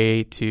great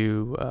way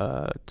to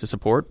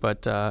support.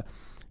 But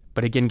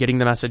again, getting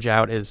the message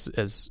out is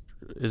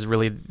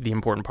really the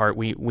important part.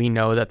 We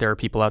know that there are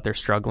people out there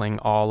struggling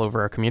all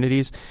over our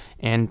communities,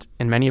 and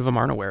many of them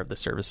aren't aware of the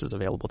services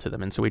available to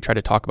them. And so we try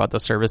to talk about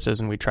those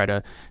services, and we try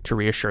to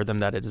reassure them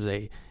that it is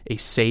a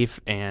safe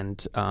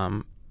and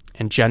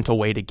gentle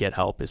way to get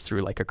help is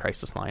through like a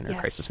crisis line or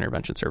crisis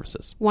intervention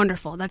services.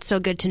 Wonderful. That's so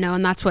good to know.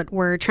 And that's what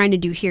we're trying to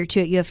do here too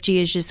at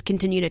UFG, is just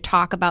continue to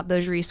talk about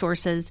those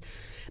resources,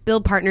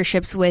 build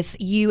partnerships with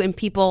you and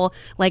people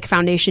like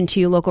Foundation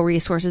 2, local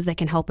resources that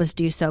can help us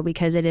do so,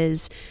 because it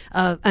is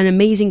an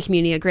amazing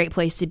community, a great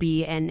place to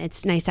be. And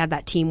it's nice to have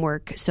that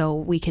teamwork so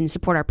we can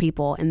support our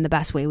people in the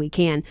best way we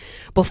can.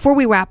 Before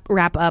we wrap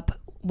up,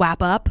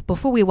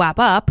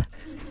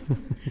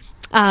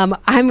 I'm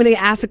going to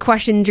ask a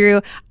question,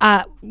 Drew.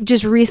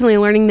 Just recently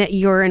learning that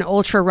you're an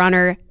ultra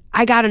runner.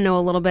 I got to know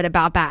a little bit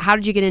about that. How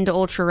did you get into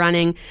ultra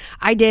running?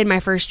 I did my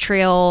first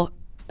trail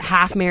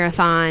half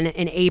marathon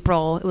in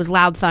April. It was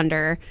Loud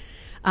Thunder.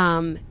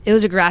 It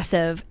was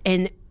aggressive,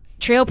 and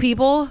trail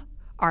people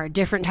are a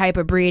different type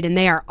of breed, and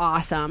they are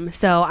awesome.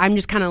 So I'm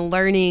just kind of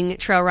learning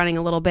trail running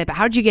a little bit. But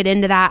how did you get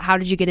into that? How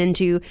did you get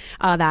into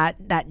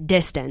that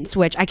distance,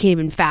 which I can't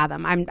even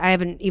fathom? I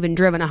haven't even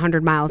driven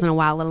 100 miles in a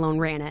while, let alone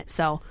ran it.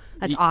 So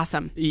that's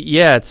awesome.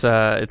 Yeah,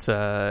 I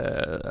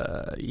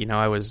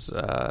was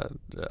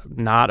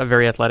not a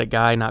very athletic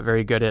guy, not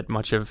very good at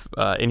much of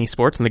any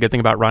sports. And the good thing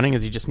about running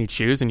is you just need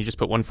shoes, and you just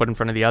put one foot in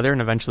front of the other,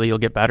 and eventually you'll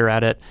get better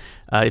at it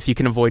if you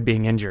can avoid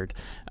being injured,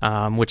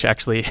 which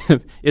actually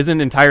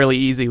isn't entirely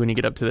easy when you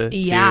get up to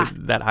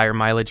that higher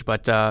mileage.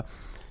 But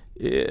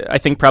I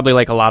think probably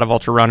like a lot of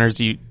ultra runners,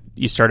 you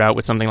start out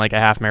with something like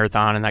a half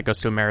marathon, and that goes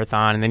to a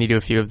marathon, and then you do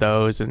a few of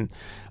those. And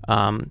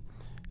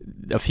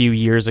a few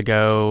years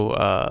ago,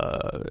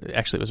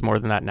 actually it was more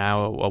than that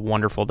now, a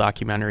wonderful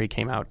documentary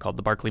came out called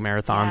The Barkley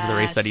Marathons, The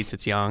Race That Eats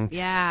Its Young.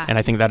 Yeah. And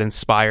I think that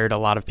inspired a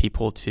lot of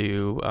people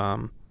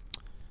to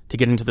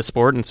get into the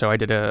sport. And so I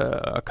did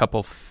a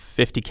couple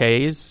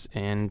 50Ks,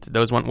 and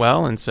those went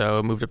well. And so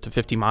I moved up to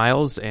 50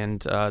 miles.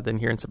 And then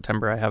here in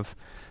September, I have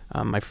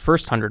my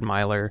first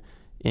 100-miler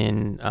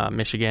in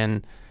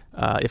Michigan.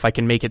 If I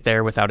can make it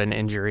there without an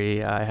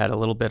injury. I had a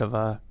little bit of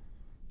a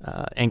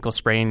ankle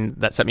sprain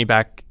that set me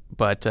back,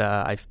 but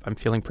I'm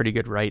feeling pretty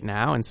good right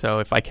now. And so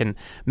if I can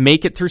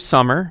make it through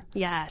summer,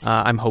 yes,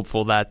 I'm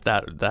hopeful that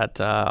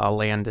I'll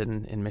land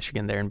in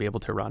Michigan there and be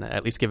able to run it,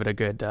 at least give it a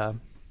good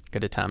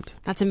attempt.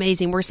 That's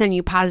amazing. We're sending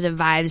you positive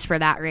vibes for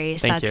that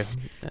race. Thank That's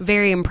you.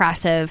 Very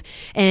impressive.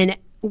 And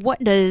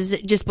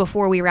just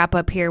before we wrap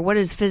up here, what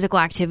does physical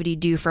activity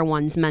do for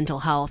one's mental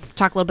health?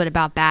 Talk a little bit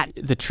about that.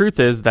 The truth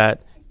is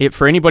that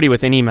for anybody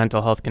with any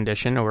mental health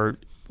condition, or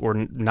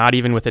not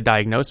even with a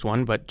diagnosed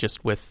one, but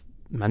just with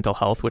mental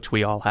health, which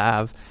we all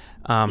have,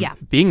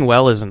 being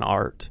well is an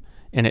art.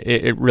 and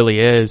it really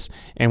is.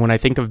 And when I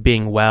think of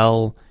being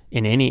well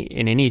in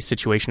any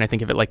situation, I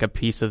think of it like a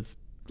piece of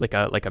like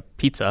a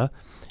pizza,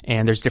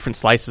 and there's different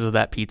slices of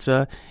that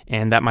pizza,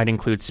 and that might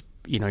include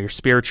your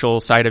spiritual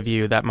side of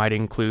you, that might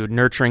include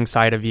nurturing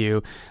side of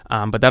you,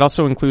 but that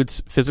also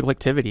includes physical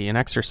activity and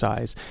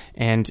exercise.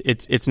 And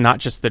it's not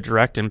just the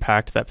direct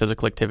impact that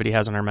physical activity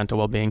has on our mental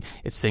well-being.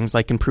 It's things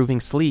like improving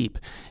sleep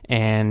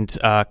and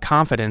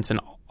confidence, and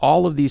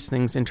all of these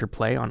things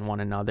interplay on one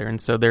another. And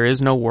so there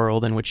is no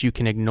world in which you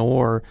can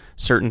ignore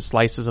certain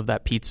slices of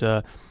that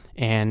pizza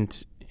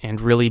and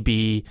really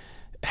be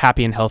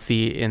happy and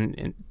healthy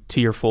in to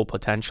your full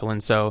potential.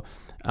 And so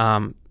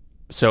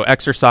so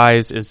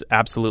exercise is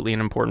absolutely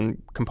an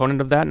important component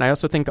of that. And I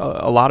also think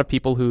a lot of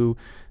people who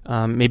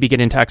maybe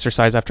get into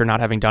exercise after not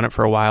having done it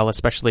for a while,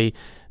 especially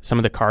some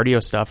of the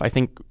cardio stuff, I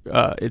think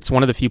it's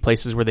one of the few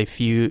places where they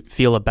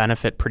feel a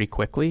benefit pretty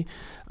quickly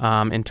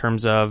in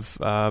terms of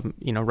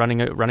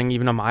running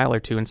even a mile or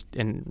two,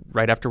 and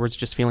right afterwards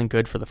just feeling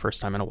good for the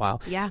first time in a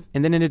while. Yeah.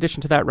 And then in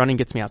addition to that, running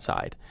gets me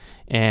outside.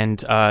 And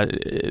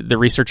the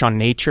research on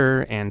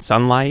nature and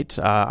sunlight,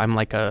 I'm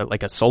like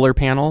a solar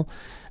panel.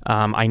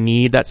 I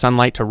need that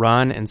sunlight to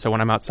run, and so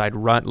when I'm outside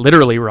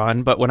literally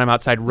run, but when I'm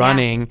outside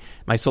running,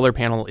 my solar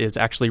panel is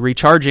actually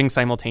recharging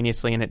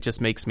simultaneously, and it just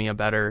makes me a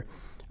better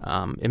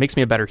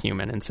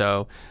human. And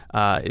so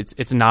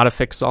it's not a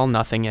fix-all,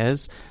 nothing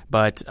is,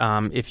 but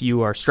if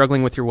you are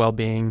struggling with your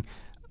well-being,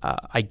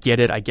 I get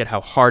it. I get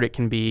how hard it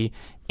can be,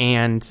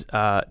 and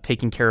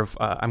taking care of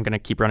I'm going to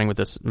keep running with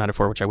this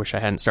metaphor, which I wish I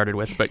hadn't started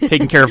with, but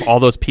taking care of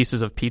all those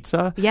pieces of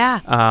pizza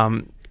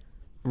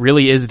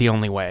really is the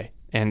only way.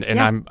 And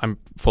I'm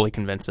fully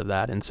convinced of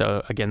that. And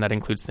so, again, that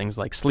includes things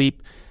like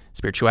sleep,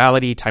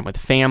 spirituality, time with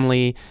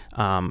family,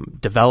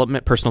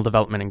 development, personal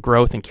development and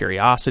growth and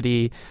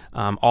curiosity.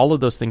 All of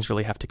those things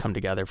really have to come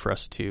together for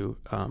us to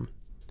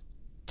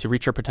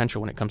reach our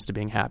potential when it comes to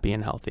being happy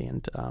and healthy.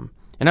 And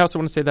I also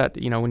want to say that,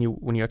 when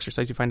you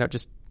exercise, you find out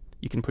just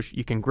you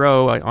can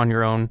grow on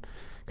your own,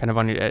 kind of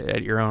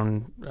at your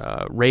own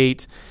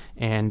rate.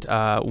 And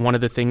one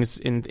of the things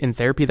in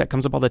therapy that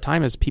comes up all the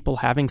time is people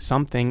having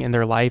something in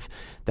their life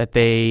that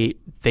they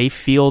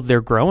feel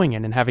they're growing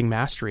in and having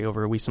mastery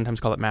over. We sometimes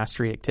call it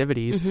mastery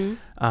activities.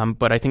 Mm-hmm.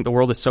 But I think the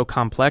world is so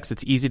complex,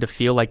 it's easy to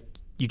feel like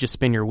you just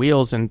spin your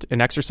wheels, and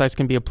exercise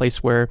can be a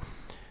place where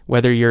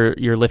whether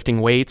you're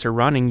lifting weights or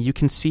running, you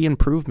can see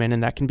improvement,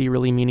 and that can be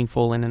really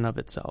meaningful in and of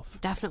itself.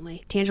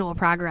 Definitely. Tangible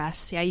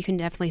progress. Yeah, you can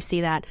definitely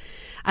see that.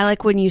 I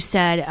like when you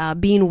said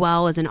being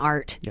well is an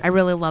art. Yeah. I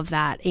really love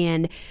that.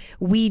 And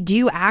we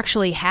do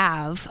actually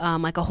have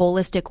like a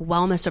holistic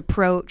wellness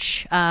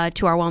approach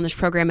to our wellness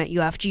program at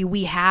UFG.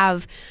 We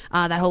have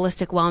that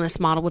holistic wellness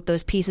model with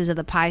those pieces of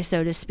the pie,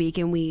 so to speak.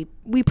 And we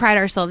pride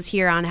ourselves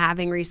here on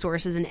having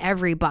resources in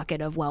every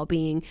bucket of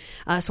well-being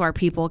so our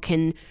people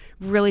can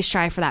really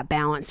strive for that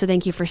balance. So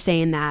thank you for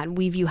saying that.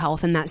 We view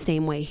health in that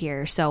same way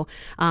here. So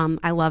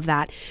I love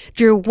that.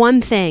 Drew,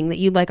 one thing that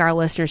you'd like our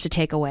listeners to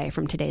take away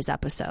from today's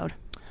episode?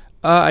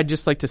 I'd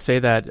just like to say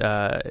that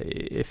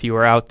if you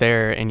are out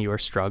there and you are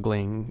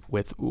struggling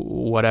with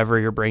whatever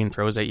your brain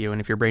throws at you, and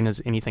if your brain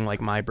is anything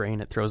like my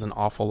brain, it throws an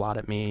awful lot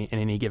at me in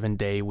any given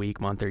day, week,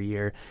 month, or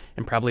year,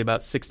 and probably about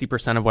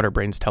 60% of what our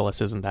brains tell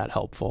us isn't that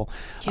helpful.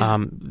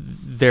 Yeah.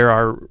 There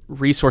are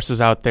resources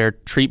out there.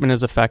 Treatment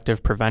is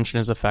effective. Prevention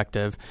is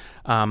effective.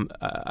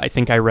 I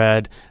think I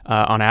read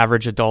on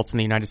average adults in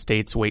the United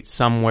States wait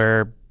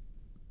somewhere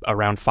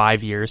around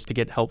 5 years to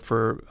get help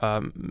for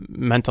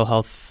mental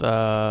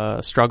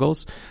health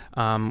struggles.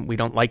 We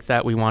don't like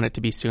that. We want it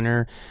to be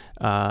sooner.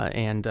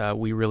 And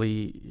we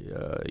really,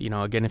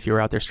 again, if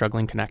you're out there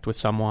struggling, connect with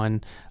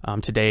someone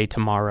today,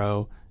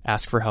 tomorrow,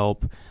 ask for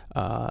help.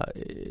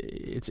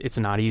 It's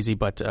not easy,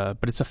 but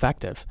it's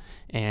effective.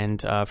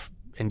 And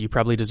you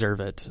probably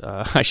deserve it.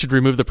 I should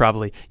remove the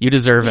probably. You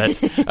deserve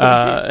it.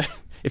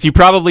 If you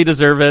probably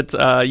deserve it,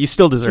 you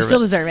still deserve it. You still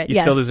deserve it, You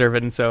yes. still deserve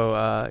it. And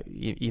so,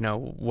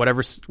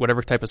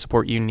 whatever type of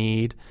support you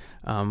need,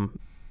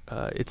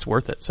 it's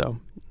worth it. So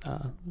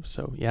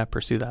yeah,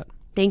 pursue that.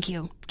 Thank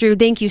you. Drew,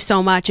 thank you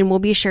so much. And we'll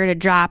be sure to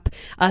drop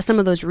some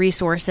of those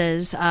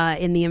resources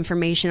in the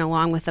information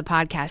along with the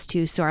podcast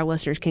too, so our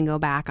listeners can go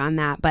back on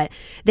that. But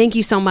thank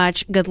you so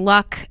much. Good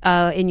luck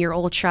in your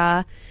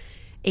ultra.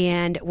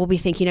 And we'll be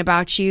thinking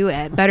about you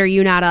at Better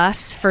You Not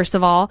Us, first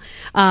of all.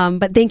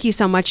 But thank you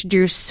so much,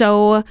 Drew.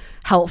 So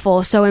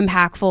helpful, so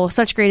impactful,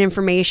 such great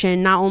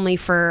information, not only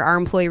for our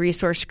employee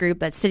resource group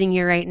that's sitting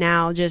here right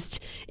now,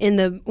 just in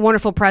the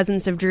wonderful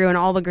presence of Drew and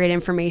all the great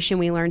information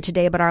we learned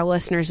today, but our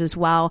listeners as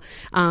well.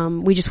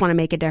 We just want to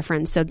make a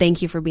difference. So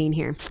thank you for being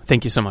here.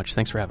 Thank you so much.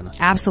 Thanks for having us.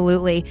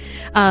 Absolutely.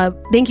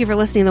 Thank you for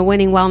listening to the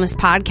Winning Wellness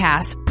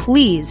Podcast.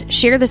 Please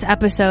share this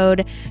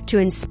episode to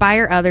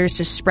inspire others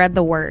to spread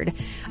the word.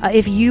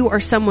 If you or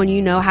someone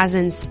you know has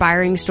an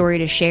inspiring story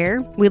to share,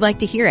 we'd like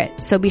to hear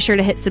it. So be sure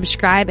to hit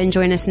subscribe and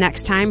join us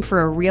next time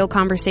for a real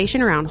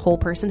conversation around whole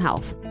person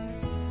health.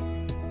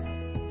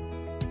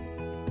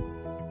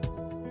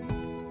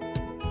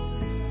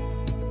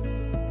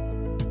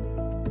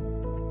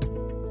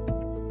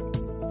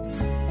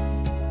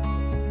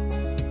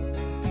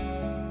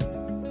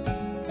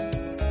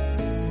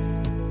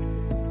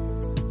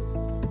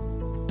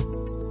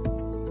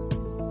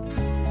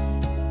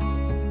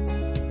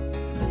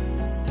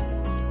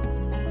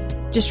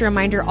 Just a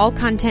reminder, all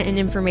content and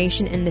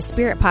information in the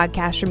Spirit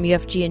podcast from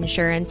UFG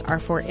Insurance are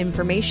for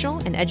informational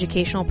and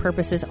educational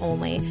purposes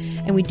only,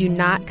 and we do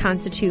not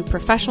constitute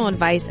professional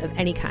advice of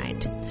any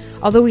kind.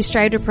 Although we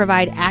strive to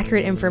provide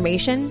accurate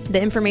information, the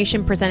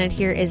information presented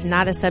here is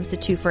not a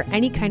substitute for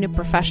any kind of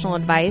professional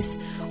advice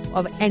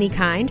of any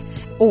kind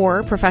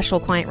or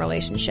professional client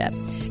relationship.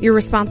 You're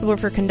responsible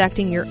for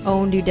conducting your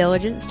own due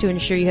diligence to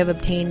ensure you have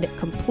obtained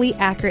complete,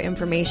 accurate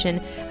information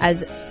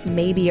as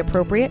may be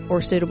appropriate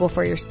or suitable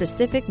for your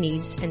specific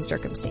needs and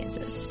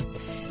circumstances.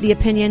 The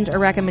opinions or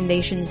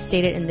recommendations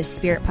stated in the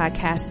Spirit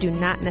podcast do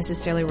not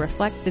necessarily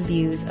reflect the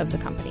views of the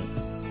company.